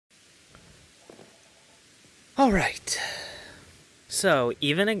Alright. So,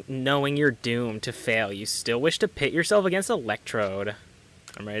 even knowing you're doomed to fail, you still wish to pit yourself against Electrode.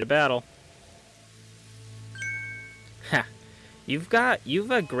 I'm ready to battle. Ha. You've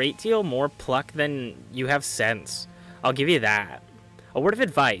a great deal more pluck than you have sense. I'll give you that. A word of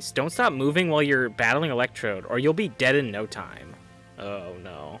advice, don't stop moving while you're battling Electrode, or you'll be dead in no time. Oh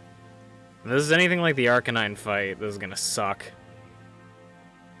no. If this is anything like the Arcanine fight, this is gonna suck.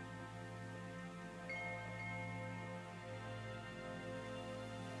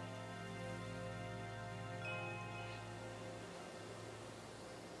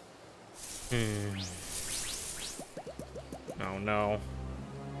 Oh no.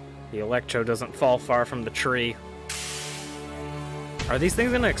 The Electro doesn't fall far from the tree. Are these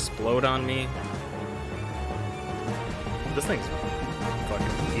things gonna explode on me? This thing's fucking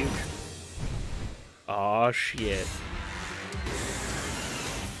huge. Aw, shit.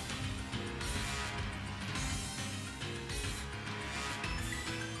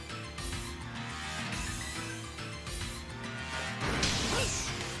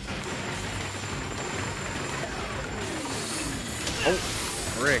 Oh,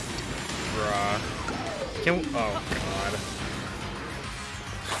 frick. Bruh. Can we, oh, God.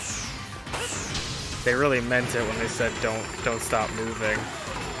 They really meant it when they said don't stop moving.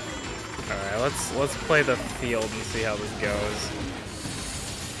 Alright, let's play the field and see how this goes.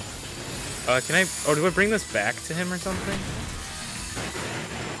 Can I... Oh, do I bring this back to him or something?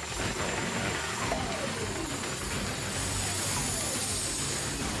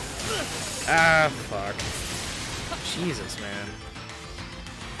 Ah, fuck. Jesus, man.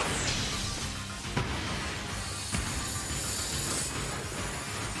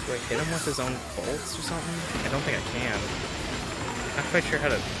 Do I hit him with his own bolts or something? I don't think I can. Not quite sure how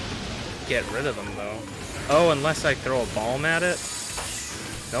to get rid of them, though. Oh, unless I throw a bomb at it?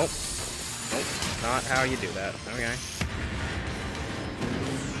 Nope. Nope. Not how you do that. Okay.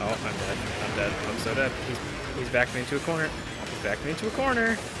 Oh, I'm dead. I'm dead. I'm so dead. He's backed me into a corner. He's backed me into a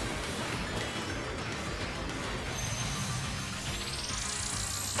corner.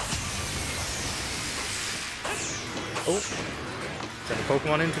 Oh. Send a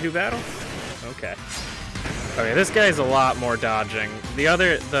Pokemon in to do battle? Okay. Okay, this guy's a lot more dodging.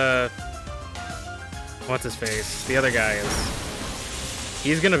 What's his face? The other guy is...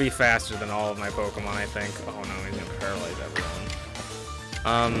 He's gonna be faster than all of my Pokemon, I think. Oh no, he's gonna paralyze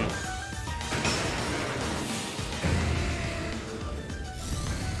everyone.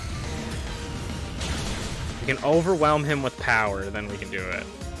 We can overwhelm him with power, then we can do it.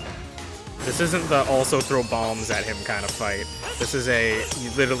 This isn't the also throw bombs at him kind of fight. This is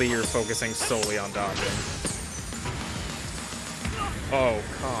literally you're focusing solely on dodging. Oh,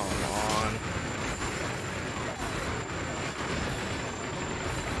 come on.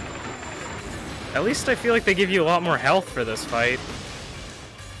 At least I feel like they give you a lot more health for this fight.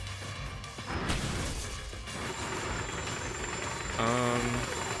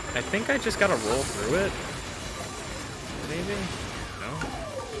 I think I just gotta roll through it. Maybe? No?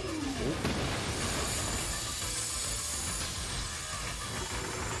 Oop.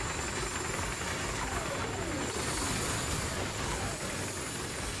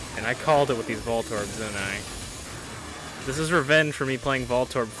 And I called it with these Voltorbs, didn't I? This is revenge for me playing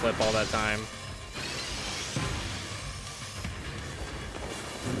Voltorb Flip all that time.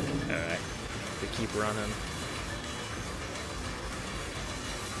 Alright. We keep running.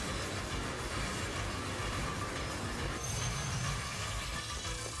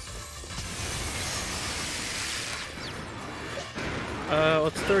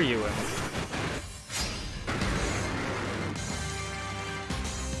 Let's throw you in.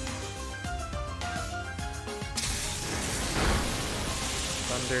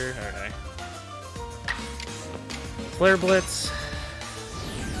 Thunder, alright. Flare Blitz.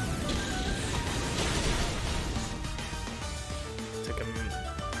 Took him.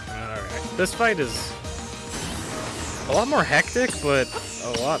 Alright. This fight is a lot more hectic, but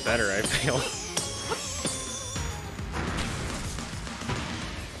a lot better, I feel.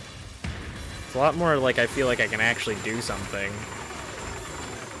 It's a lot more like I feel like I can actually do something.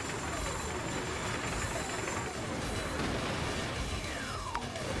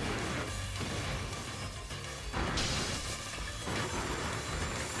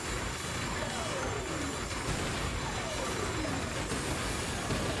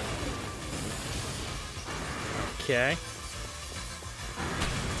 Okay.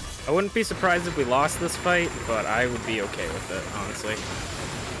 I wouldn't be surprised if we lost this fight, but I would be okay with it, honestly.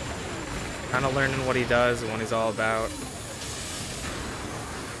 Kind of learning what he does and what he's all about.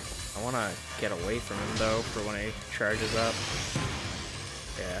 I want to get away from him, though, for when he charges up.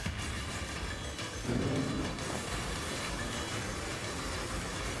 Yeah.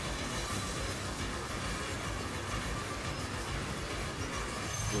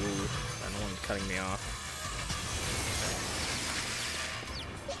 cutting me off.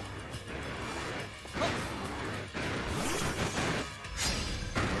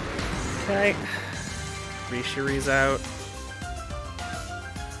 Okay. Rishiri's out.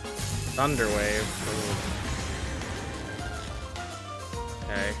 Thunderwave.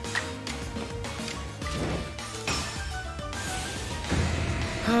 Okay.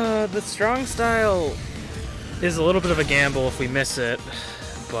 The strong style is a little bit of a gamble if we miss it,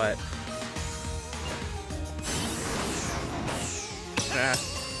 but...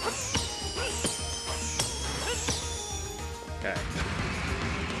 Okay.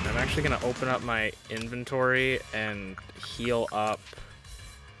 I'm actually gonna open up my inventory and heal up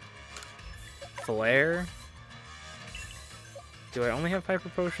Flare. Do I only have Hyper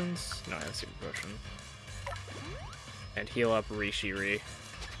Potions? No, I have Super Potion. And heal up Rishiri.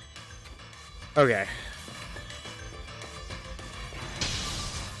 Okay.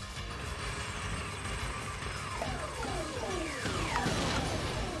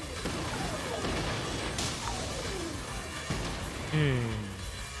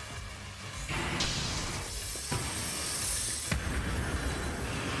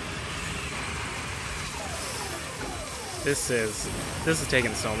 This is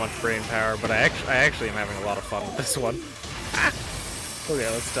taking so much brain power, but I actually am having a lot of fun with this one. Ah! Okay,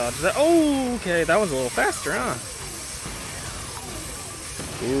 let's dodge that. Oh, okay, that one's a little faster, huh?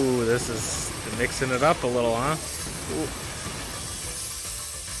 Ooh, this is mixing it up a little, huh? Ooh.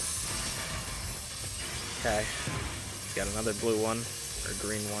 Okay, got another blue one or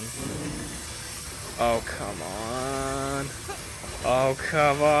green one. Oh, come on! Oh,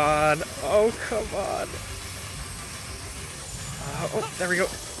 come on! Oh, come on! Oh, there we go.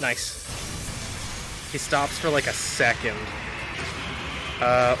 Nice. He stops for like a second.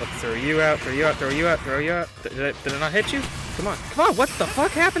 Let's throw you out, throw you out, throw you out, throw you out. Did it not hit you? Come on. Come on, what the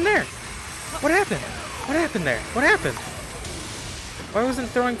fuck happened there? What happened? What happened there? What happened? Why wasn't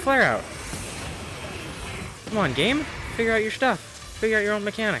throwing Flare out? Come on, game. Figure out your stuff. Figure out your own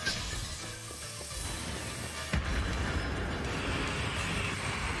mechanics.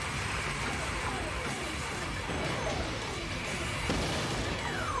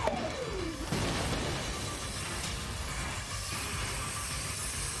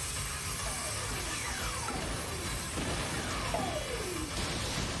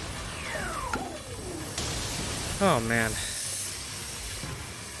 Oh man.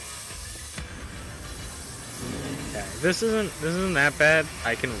 Okay, this isn't that bad.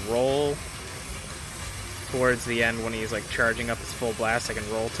 I can roll towards the end when he's like charging up his full blast. I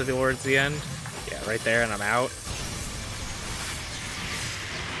can roll towards the end. Yeah, right there, and I'm out.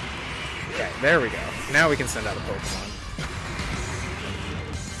 Okay, there we go. Now we can send out a Pokemon.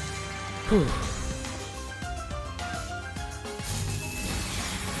 Whew.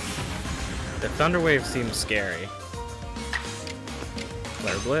 The Thunder Wave seems scary.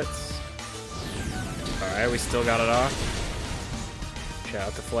 Flare Blitz. Alright, we still got it off. Shout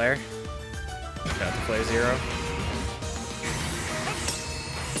out to Flare. Shout out to Flare Zero.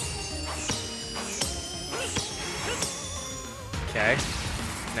 Okay.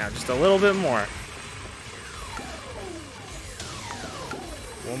 Now just a little bit more.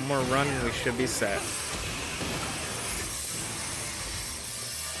 One more run and we should be set.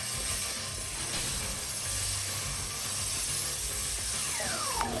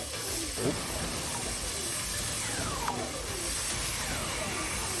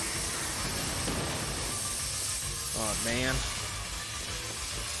 Oh man.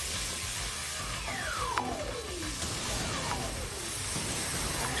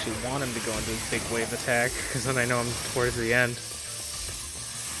 I actually want him to go into a big wave attack, because then I know I'm towards the end.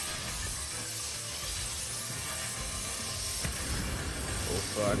 Oh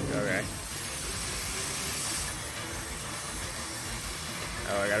fuck, okay.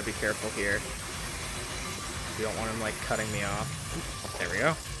 Oh, I gotta be careful here. We don't want him like cutting me off. There we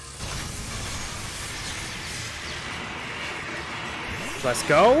go. Let's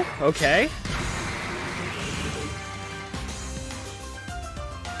go. Okay.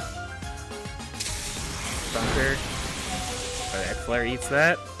 Thunder. Alright, Flare eats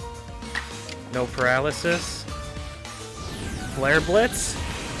that. No paralysis. Flare Blitz.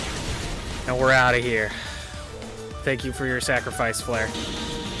 And we're out of here. Thank you for your sacrifice, Flare.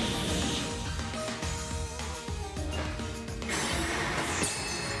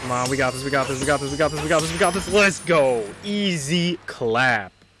 Come on, we got this, we got this, we got this, we got this, we got this, we got this. Let's go. Easy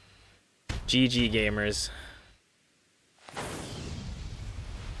clap. GG, gamers.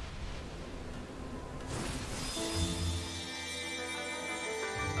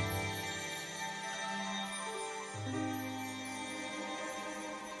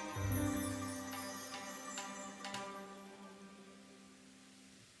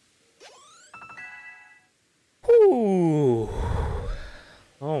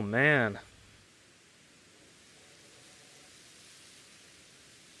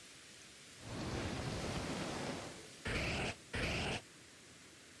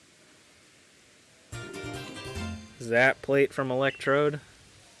 Is that plate from Electrode?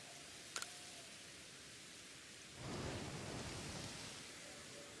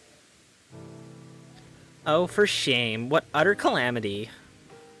 Oh, for shame. What utter calamity.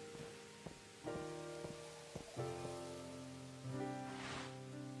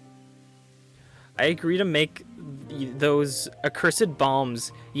 I agree to make those accursed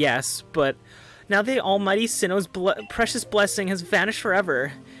bombs, yes, but now the almighty Sinnoh's precious blessing has vanished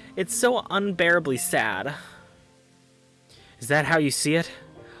forever. It's so unbearably sad. Is that how you see it?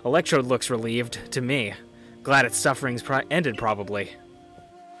 Electrode looks relieved, to me. Glad its suffering's ended, probably.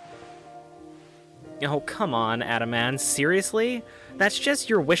 Oh, come on, Adaman. Seriously? That's just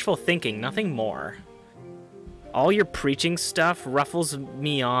your wishful thinking, nothing more. All your preaching stuff ruffles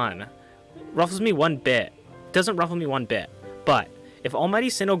me one bit. Doesn't ruffle me one bit. But if Almighty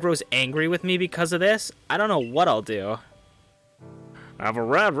Sinnoh grows angry with me because of this, I don't know what I'll do. I've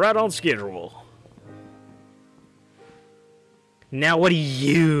arrived right on schedule. Now what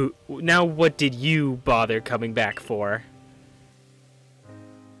did you bother coming back for?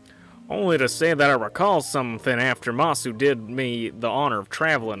 Only to say that I recall something after Masu did me the honor of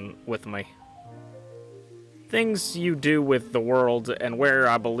traveling with me. Things you do with the world and where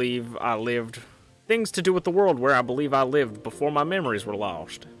I believe I lived. Things to do with the world where I believe I lived before my memories were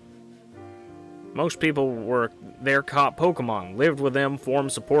lost. Most people were there caught Pokemon, lived with them,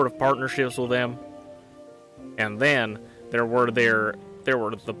 formed supportive partnerships with them. And then there were the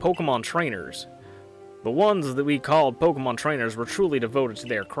Pokemon trainers. The ones that we called Pokemon trainers were truly devoted to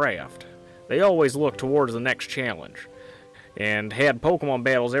their craft. They always looked towards the next challenge, and had Pokemon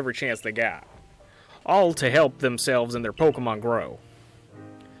battles every chance they got, all to help themselves and their Pokemon grow.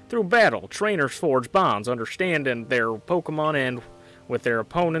 Through battle, trainers forge bonds, understanding their Pokemon and with their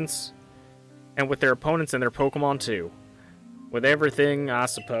opponents, and their Pokemon too. With everything, I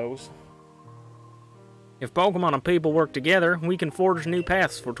suppose. If Pokemon and people work together, we can forge new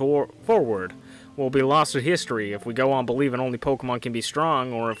paths forward. We'll be lost to history if we go on believing only Pokemon can be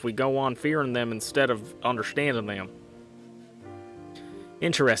strong, or if we go on fearing them instead of understanding them.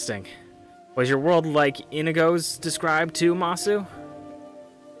 Interesting. Was your world like Inigo's described too, Masu?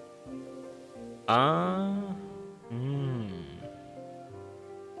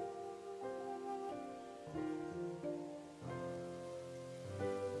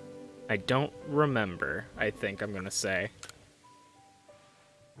 I don't remember, I think I'm gonna say.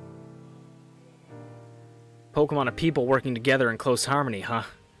 Pokemon and people working together in close harmony, huh?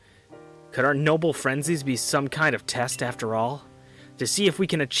 Could our noble frenzies be some kind of test after all? To see if we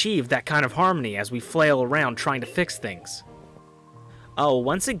can achieve that kind of harmony as we flail around trying to fix things. Oh,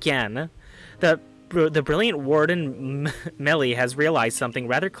 once again, the brilliant Warden Melly has realized something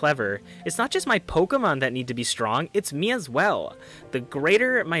rather clever. It's not just my Pokemon that need to be strong, it's me as well. The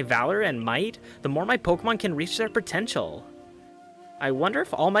greater my valor and might, the more my Pokemon can reach their potential. I wonder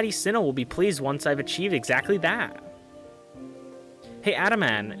if Almighty Sinnoh will be pleased once I've achieved exactly that. Hey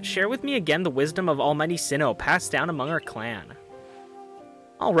Adaman, share with me again the wisdom of Almighty Sinnoh passed down among our clan.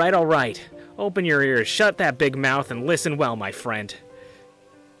 Alright. Open your ears, shut that big mouth, and listen well, my friend.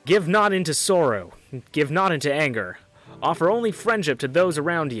 Give not into sorrow, give not into anger. Offer only friendship to those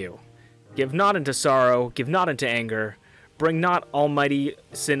around you. Give not into sorrow, give not into anger. Bring not Almighty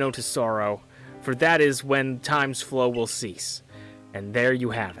Sinnoh to sorrow, for that is when time's flow will cease. And there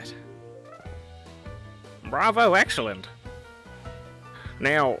you have it. Bravo, excellent.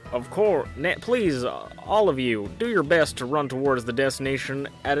 Now, of course, please, all of you, do your best to run towards the destination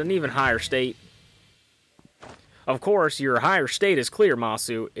at an even higher state. Of course, your higher state is clear,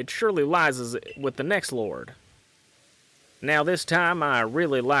 Masu. It surely lies with the next lord. Now, this time, I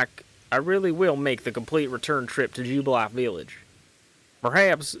really will make the complete return trip to Jubilee Village.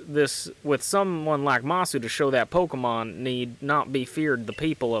 Perhaps with someone like Masu to show that Pokemon need not be feared, the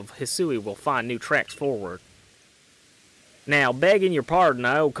people of Hisui will find new tracks forward. Now, begging your pardon,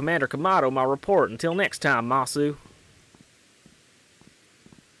 I owe Commander Kamato my report. Until next time, Masu.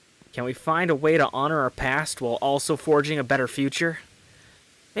 Can we find a way to honor our past while also forging a better future?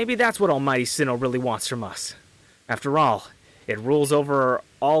 Maybe that's what Almighty Sinnoh really wants from us. After all, it rules over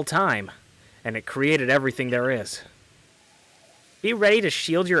all time, and it created everything there is. Be ready to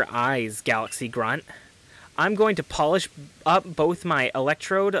shield your eyes, Galaxy Grunt. I'm going to polish up both my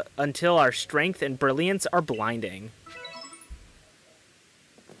Electrode until our strength and brilliance are blinding.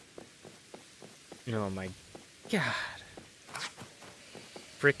 Oh my god.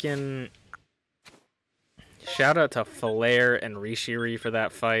 Frickin'... Shout out to Flare and Rishiri for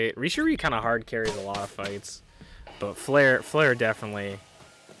that fight. Rishiri kind of hard carries a lot of fights, but Flare definitely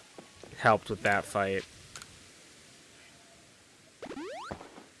helped with that fight.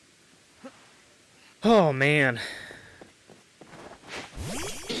 Oh man,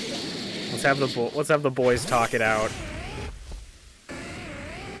 Let's have the boys talk it out.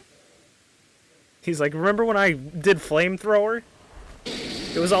 He's like, remember when I did flamethrower?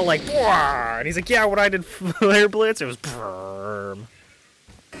 It was all like, Bwah! And he's like, yeah, when I did flare blitz, it was brrrm.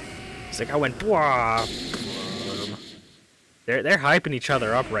 He's like, I went Bwah! Brrrm. They're hyping each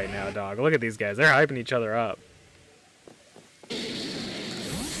other up right now, dog. Look at these guys. They're hyping each other up.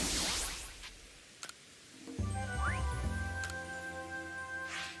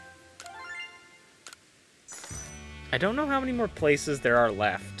 I don't know how many more places there are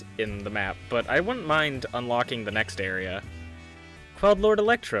left in the map, but I wouldn't mind unlocking the next area. Quelled Lord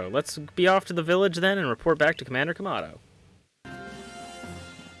Electro. Let's be off to the village then and report back to Commander Kamado.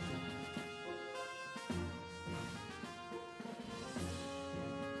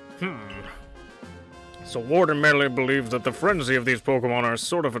 So Warden merely believes that the frenzy of these Pokemon are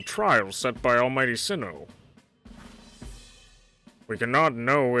sort of a trial set by Almighty Sinnoh. We cannot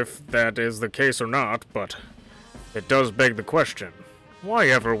know if that is the case or not, but it does beg the question.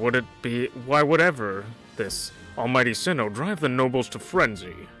 Why would ever this Almighty Sinnoh drive the nobles to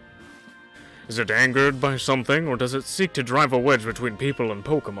frenzy? Is it angered by something, or does it seek to drive a wedge between people and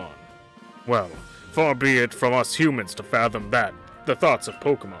Pokemon? Well, far be it from us humans to fathom the thoughts of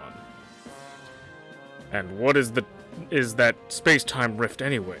Pokemon. And what is that space-time rift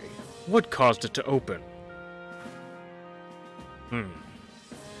anyway? What caused it to open?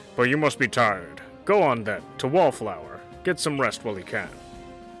 But you must be tired. Go on then, to Wallflower. Get some rest while you can.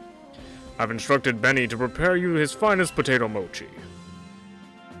 I've instructed Benny to prepare you his finest potato mochi.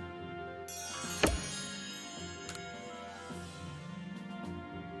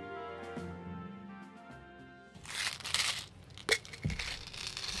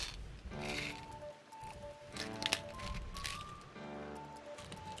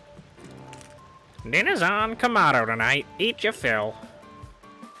 Dinner's on Kamado tonight. Eat your fill.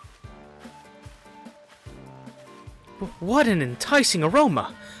 What an enticing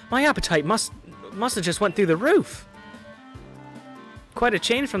aroma! My appetite must have just went through the roof. Quite a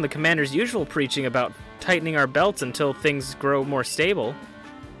change from the commander's usual preaching about tightening our belts until things grow more stable.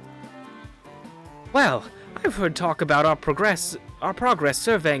 Well, I've heard talk about our progress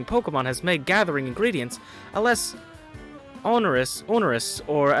surveying Pokemon has made gathering ingredients a less onerous,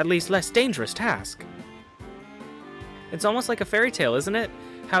 or at least less dangerous task. It's almost like a fairy tale, isn't it?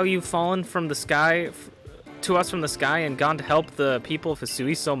 How you've fallen from the sky to us from the sky and gone to help the people of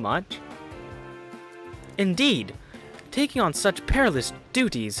Hisui so much? Indeed, taking on such perilous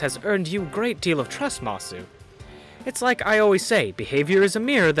duties has earned you a great deal of trust, Masu. It's like I always say, behavior is a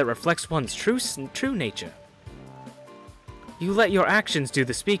mirror that reflects one's true nature. You let your actions do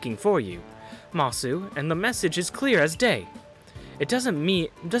the speaking for you, Masu, and the message is clear as day. It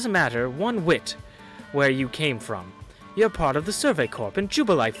doesn't matter one whit where you came from. You're part of the Survey Corp in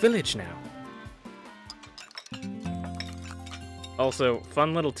Jubilife Village now. Also,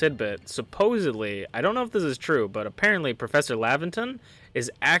 fun little tidbit. Supposedly, I don't know if this is true, but apparently Professor Laventon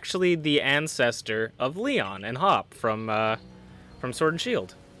is actually the ancestor of Leon and Hop from Sword and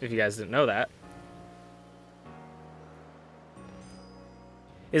Shield, if you guys didn't know that.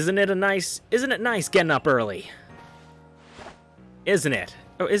 Isn't it nice getting up early? Isn't it?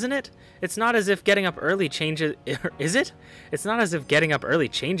 Oh, isn't it? It's not as if getting up early changes... Is it? It's not as if getting up early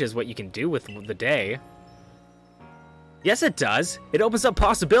changes what you can do with the day. Yes, it does. It opens up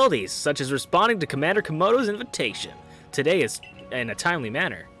possibilities, such as responding to Commander Komodo's invitation. Today is in a timely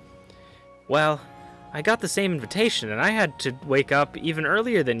manner. Well, I got the same invitation, and I had to wake up even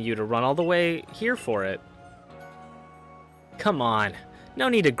earlier than you to run all the way here for it. Come on. No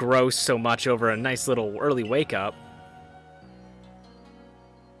need to gross so much over a nice little early wake-up.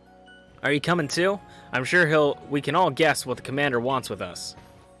 Are you coming too? I'm sure we can all guess what the commander wants with us.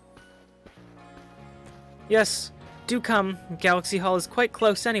 Yes, do come. Galaxy Hall is quite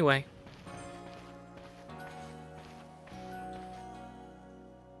close anyway.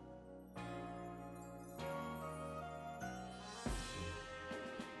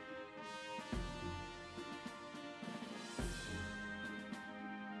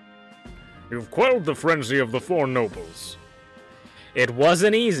 You've quelled the frenzy of the four nobles. It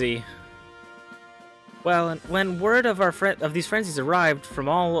wasn't easy. Well, and when word of these frenzies arrived from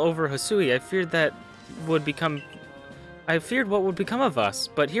all over Hisui, I feared what would become of us.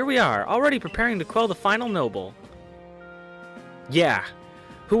 But here we are, already preparing to quell the final noble. Yeah,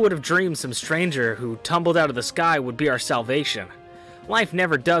 who would have dreamed some stranger who tumbled out of the sky would be our salvation? Life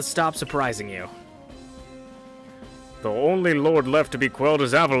never does stop surprising you. The only lord left to be quelled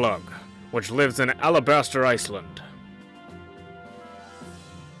is Avalugg, which lives in Alabaster Iceland.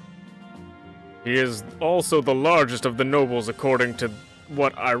 He is also the largest of the nobles according to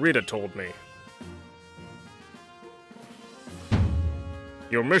what Irita told me.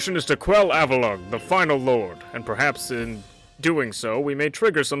 Your mission is to quell Avalugg, the final lord, and perhaps in doing so, we may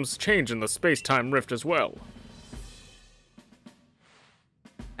trigger some change in the space-time rift as well.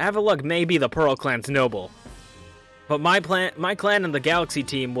 Avalugg may be the Pearl Clan's noble, but my clan and the Galaxy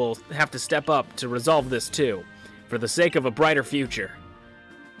team will have to step up to resolve this too, for the sake of a brighter future.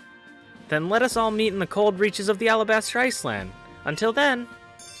 Then let us all meet in the cold reaches of the Alabaster Iceland. Until then...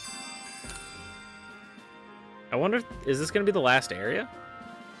 I wonder, is this going to be the last area?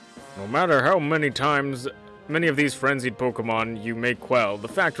 No matter how many times many of these frenzied Pokemon you may quell, the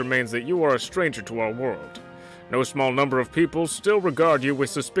fact remains that you are a stranger to our world. No small number of people still regard you with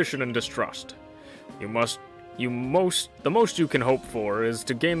suspicion and distrust. The most you can hope for is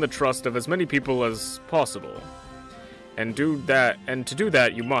to gain the trust of as many people as possible. And to do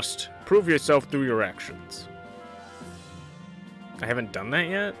that, you must prove yourself through your actions. I haven't done that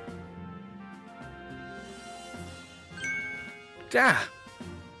yet? Ah!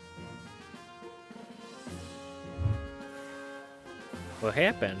 What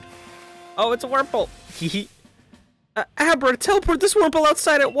happened? Oh, it's a Wurmple! Abra, teleport this Wurmple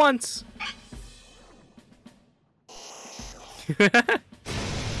outside at once! I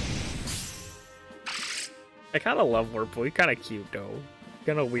kinda love Wurmple. He's kinda cute, though.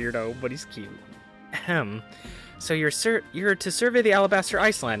 Kinda weirdo, but he's cute. Ahem. So you're to survey the Alabaster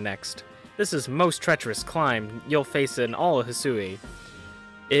Iceland next. This is most treacherous climb you'll face in all of Hisui.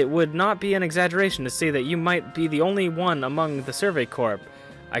 It would not be an exaggeration to say that you might be the only one among the Survey Corps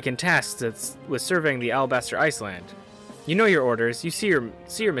I can task with surveying the Alabaster Iceland. You know your orders. You see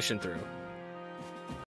your mission through.